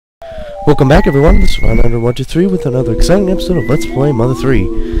Welcome back, everyone. This is Ron123 with another exciting episode of Let's Play Mother 3.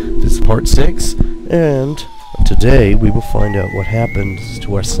 This is part 6, and today we will find out what happens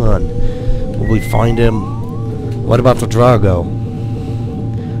to our son. Will we find him? What about the Drago?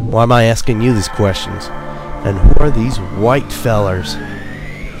 Why am I asking you these questions? And who are these white fellers?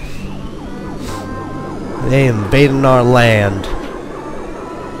 They invading our land.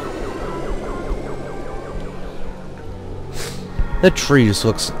 That tree just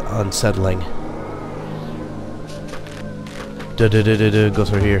looks unsettling. Go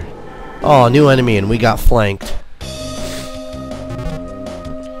through here. Oh, new enemy, and we got flanked.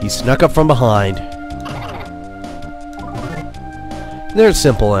 He snuck up from behind. They're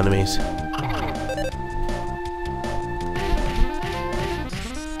simple enemies.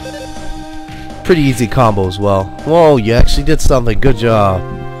 Pretty easy combo as well. Whoa, you actually did something. Good job.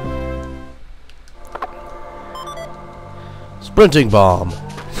 Sprinting bomb.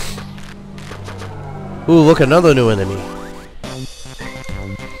 Ooh, look, another new enemy.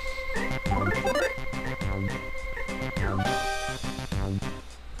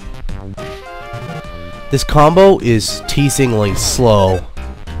 This combo is teasingly slow.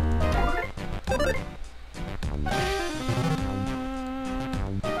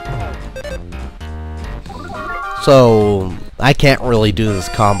 So, I can't really do this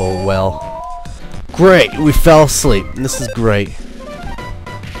combo well. Great, we fell asleep. This is great.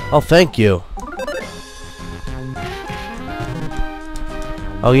 Oh, thank you.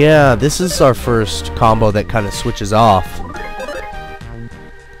 Oh yeah, this is our first combo that kind of switches off.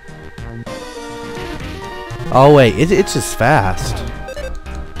 Oh wait, it's just fast.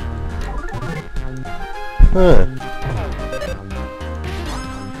 Huh.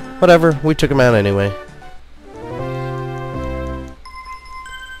 Whatever, we took him out anyway.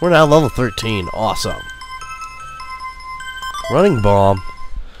 We're now level 13. Awesome. Running bomb.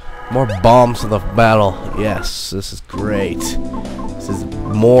 More bombs in the battle. Yes, this is great. This is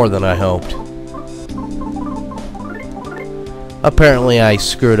more than I hoped. Apparently I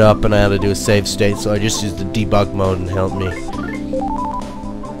screwed up and I had to do a save state, so I just used the debug mode and helped me.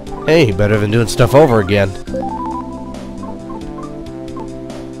 Hey, better than doing stuff over again.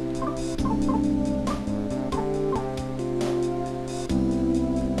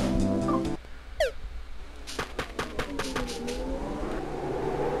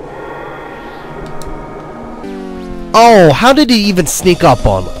 Oh, how did he even sneak up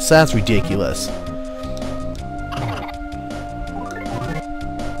on us? That's ridiculous.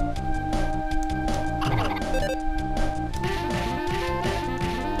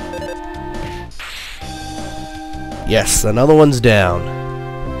 Yes, another one's down.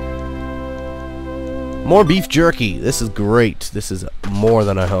 More beef jerky. This is great. This is more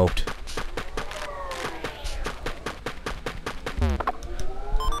than I hoped.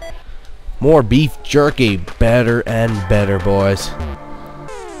 More beef jerky. Better and better, boys.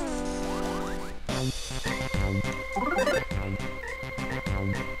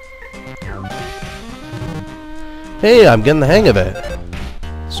 Hey, I'm getting the hang of it.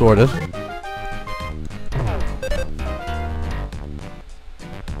 Sort of.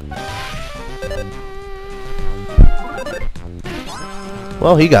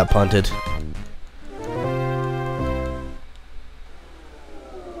 Well, he got punted.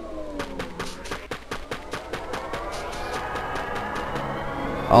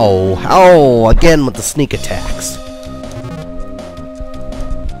 Oh, again with the sneak attacks.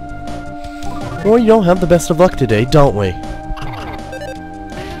 Well, you don't have the best of luck today, don't we?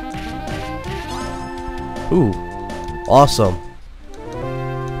 Ooh, awesome.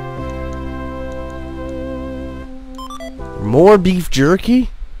 More beef jerky?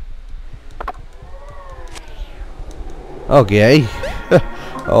 Okay.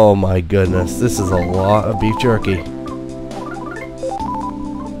 Oh my goodness, this is a lot of beef jerky.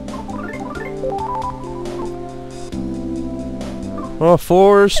 Well,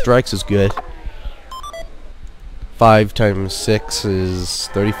 4 strikes is good. 5 times 6 is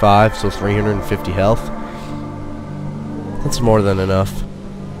 35, so 350 health. That's more than enough.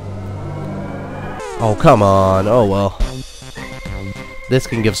 Oh, come on. Oh, well. This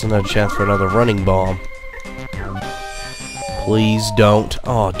can give us another chance for another running bomb. Please don't.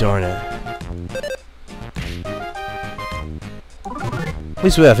 Oh, darn it. At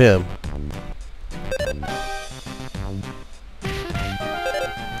least we have him.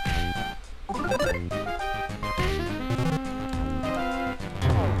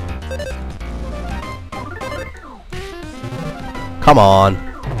 Come on.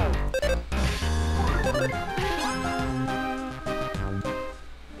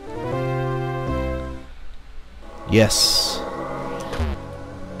 Yes.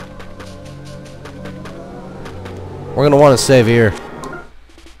 We're gonna want to save here.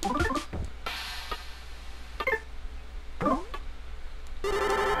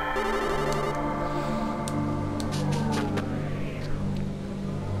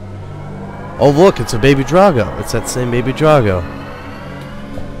 Oh look, it's a baby Drago. It's that same baby Drago.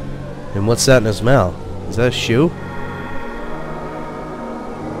 And what's that in his mouth? Is that a shoe?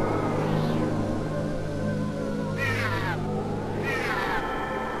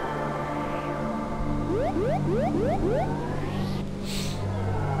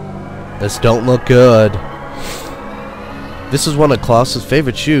 This don't look good. This is one of Klaus's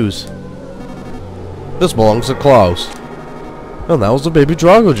favorite shoes. This belongs to Klaus. And that was the baby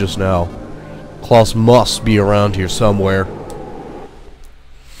Drago just now. Klaus must be around here somewhere.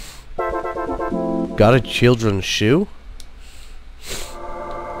 Got a children's shoe?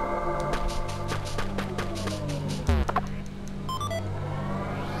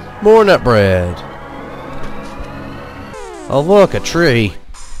 More nut bread. Oh look, a tree.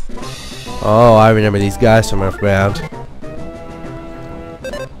 Oh, I remember these guys from EarthBound.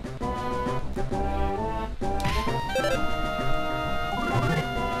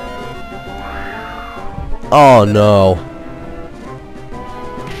 Oh no.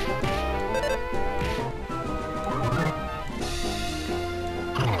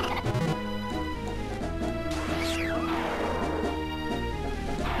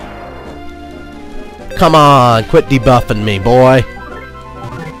 Come on, quit debuffing me, boy.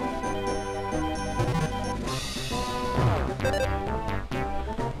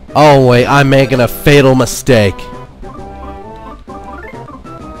 Oh wait, I'm making a fatal mistake.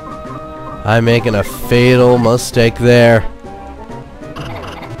 I'm making a fatal mistake there.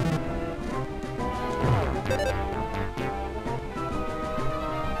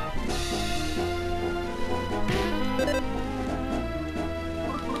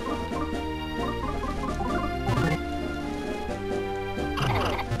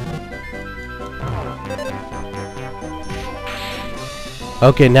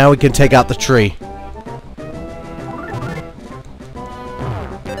 Okay, now we can take out the tree.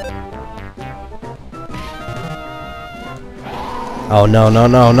 Oh no, no,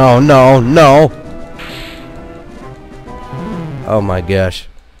 no, no, no, no! Oh my gosh.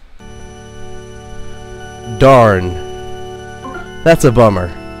 Darn. That's a bummer.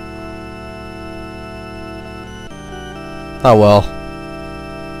 Oh well.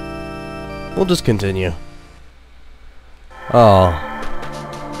 We'll just continue. Oh.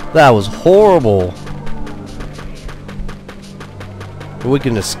 That was horrible. We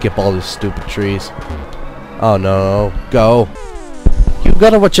can just skip all these stupid trees. Oh no, go. You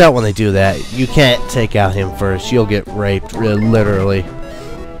gotta watch out when they do that. You can't take out him first. You'll get raped, literally.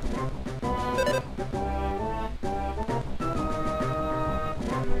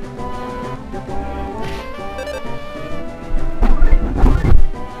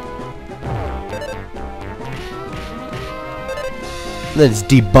 These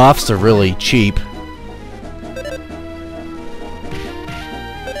debuffs are really cheap.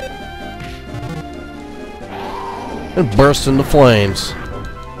 And burst into flames.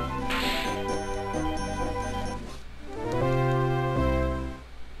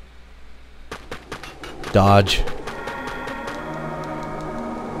 Dodge.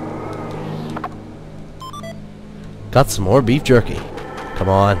 Got some more beef jerky. Come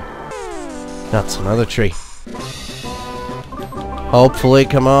on. Got some other tree. Hopefully,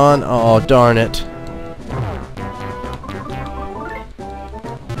 come on. Oh, darn it.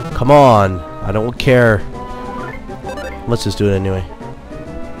 Come on. I don't care. Let's just do it anyway.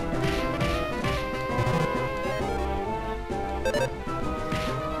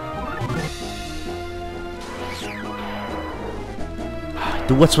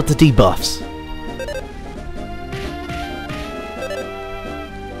 What's with the debuffs?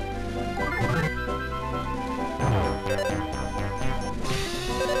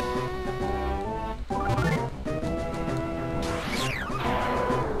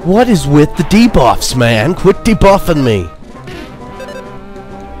 What is with the debuffs, man? Quit debuffing me.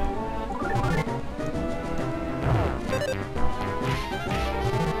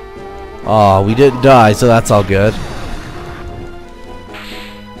 Oh, we didn't die, so that's all good.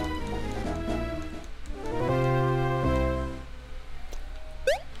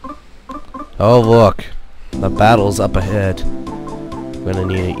 Oh look, the battle's up ahead. I'm gonna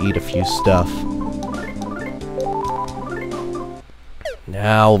need to eat a few stuff.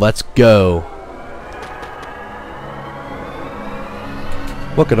 Now let's go.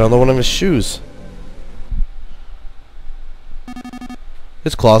 Look, another one of his shoes.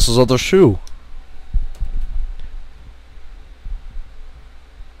 It's Klaus's other shoe.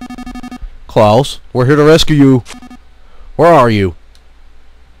 Klaus, we're here to rescue you. Where are you?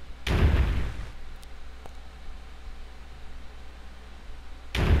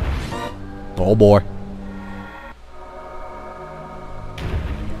 Oh boy.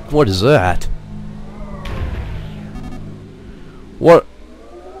 What is that? What?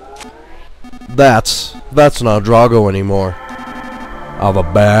 That's not Drago anymore. I have a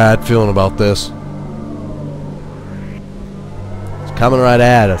bad feeling about this. It's coming right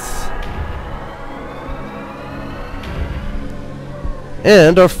at us.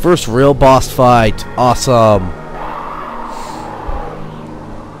 And our first real boss fight. Awesome.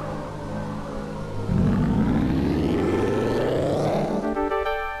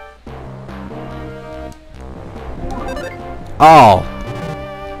 Oh.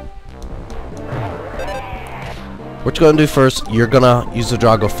 What you're gonna do first, you're gonna use the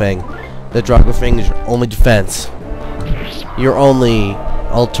Drago Fang. The Drago Fang is your only defense. Your only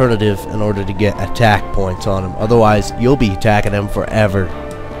alternative in order to get attack points on him. Otherwise, you'll be attacking him forever.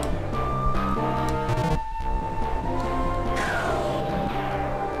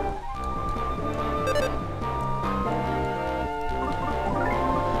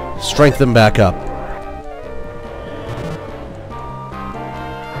 Strengthen back up.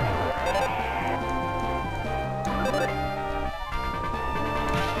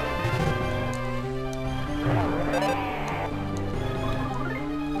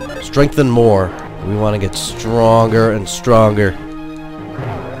 Strengthen more. We want to get stronger and stronger.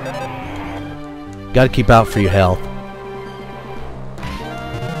 Gotta keep out for your health.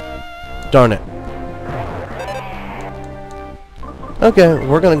 Darn it. Okay,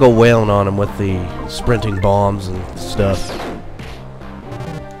 we're gonna go wailing on him with the sprinting bombs and stuff.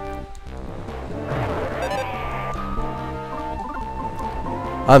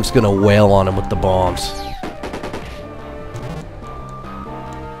 I'm just gonna wail on him with the bombs.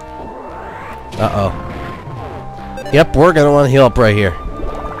 Uh-oh. Yep, we're gonna want to heal up right here.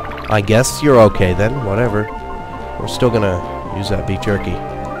 I guess you're okay then, whatever. We're still gonna use that beef jerky.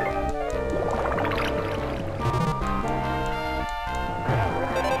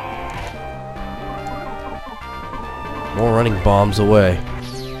 More running bombs away.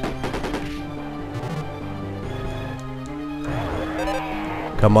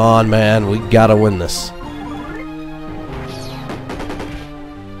 Come on, man, we gotta win this.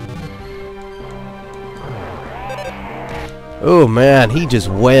 Oh man, he just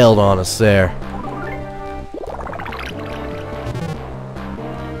wailed on us there.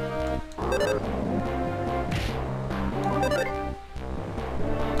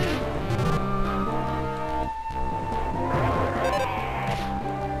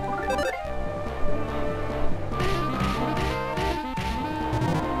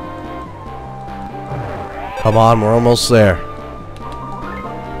 Come on, we're almost there.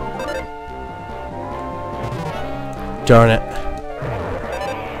 Darn it.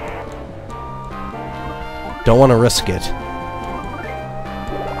 Don't want to risk it.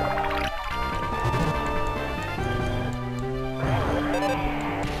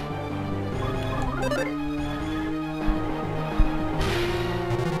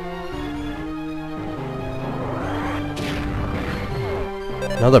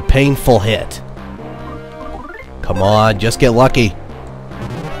 Another painful hit. Come on, just get lucky.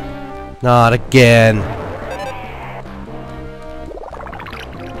 Not again.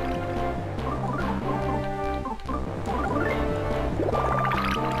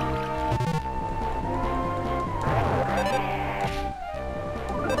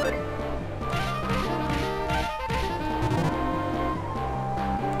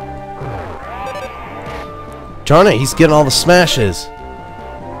 Darn it, he's getting all the smashes.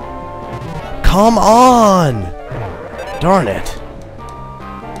 Come on! Darn it.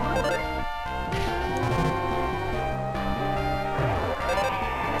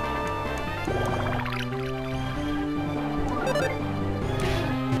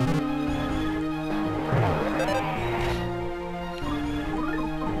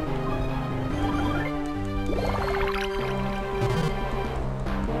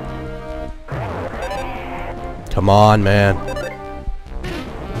 Come on, man.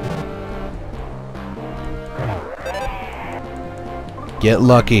 Get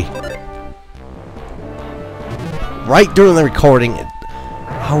lucky. Right during the recording,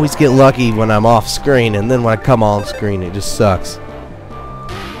 I always get lucky when I'm off screen, and then when I come on screen, it just sucks.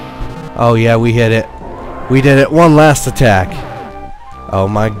 Oh yeah, we hit it. We did it. One last attack. Oh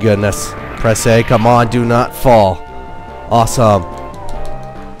my goodness. Press A. Come on, do not fall. Awesome.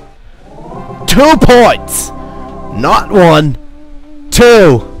 2 points! Not 1.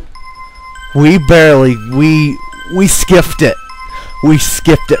 2. We barely, we skipped it. We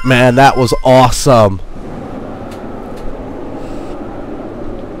skipped it, man. That was awesome.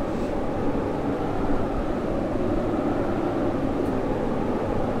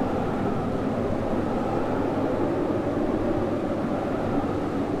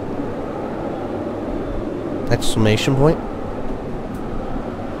 Exclamation point.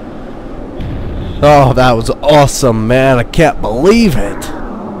 Oh, that was awesome, man. I can't believe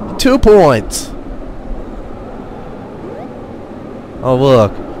it. 2 points. Oh,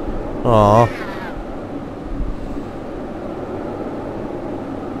 look. Aw.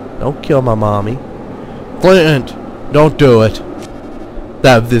 Don't kill my mommy. Flint! Don't do it.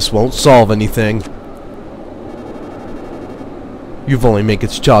 This won't solve anything. You've only made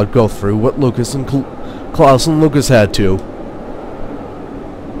its child go through what Lucas and Claus and Lucas had to.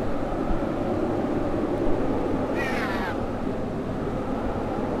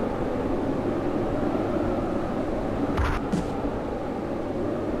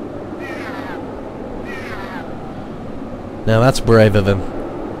 Now that's brave of him.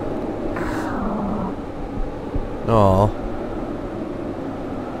 Aww.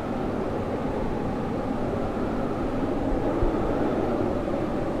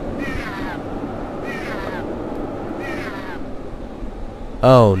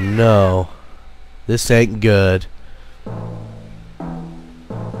 Oh no. This ain't good.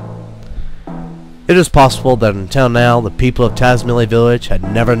 It is possible that until now, the people of Tazmily Village had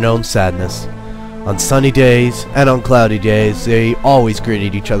never known sadness. On sunny days and on cloudy days, they always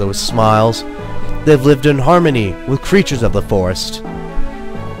greeted each other with smiles. They've lived in harmony with creatures of the forest.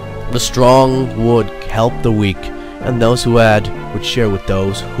 The strong would help the weak, and those who had would share with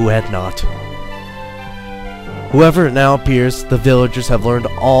those who had not. Whoever it now appears, the villagers have learned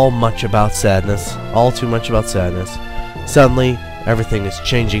all too much about sadness. Suddenly, everything is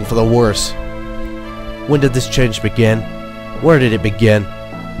changing for the worse. When did this change begin? Where did it begin?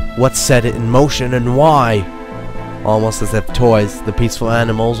 What set it in motion and why? Almost as if toys, the peaceful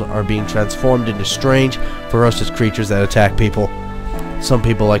animals are being transformed into strange, ferocious creatures that attack people. Some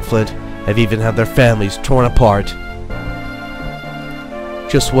people, like Flint, have even had their families torn apart.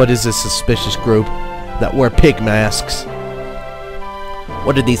 Just what is this suspicious group that wear pig masks?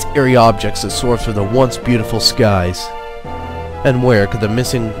 What are these eerie objects that soar through the once beautiful skies? And where could the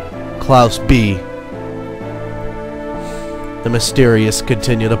missing Klaus be? The mysterious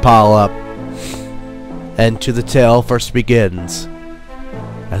continue to pile up. And to the tale first begins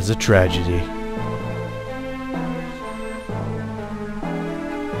as a tragedy.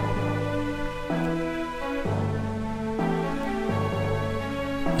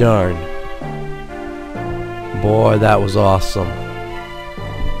 Darn. Boy, that was awesome.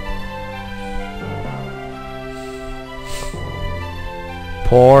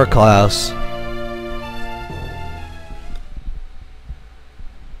 Poor Klaus.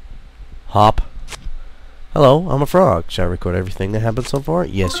 Hop. Hello, I'm a frog. Shall I record everything that happened so far?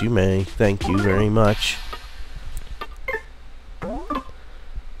 Yes, you may. Thank you very much.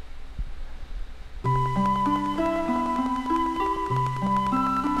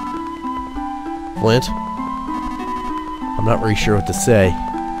 Flint? I'm not really sure what to say.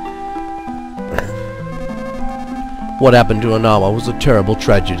 What happened to Inama was a terrible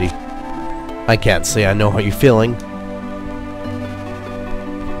tragedy. I can't say I know how you're feeling.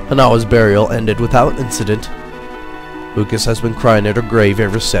 Inama's burial ended without incident. Lucas has been crying at her grave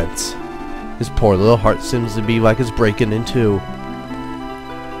ever since. His poor little heart seems to be like it's breaking in two.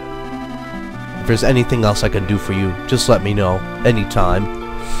 If there's anything else I can do for you, just let me know, anytime.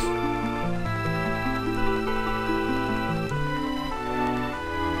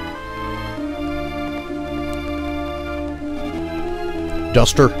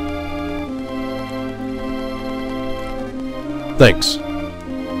 Duster. Thanks.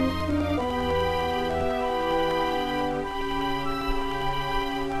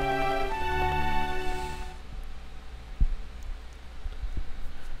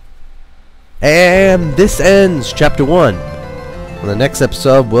 And this ends Chapter 1. On the next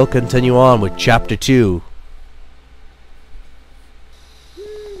episode, we'll continue on with Chapter 2.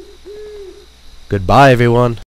 Goodbye, everyone.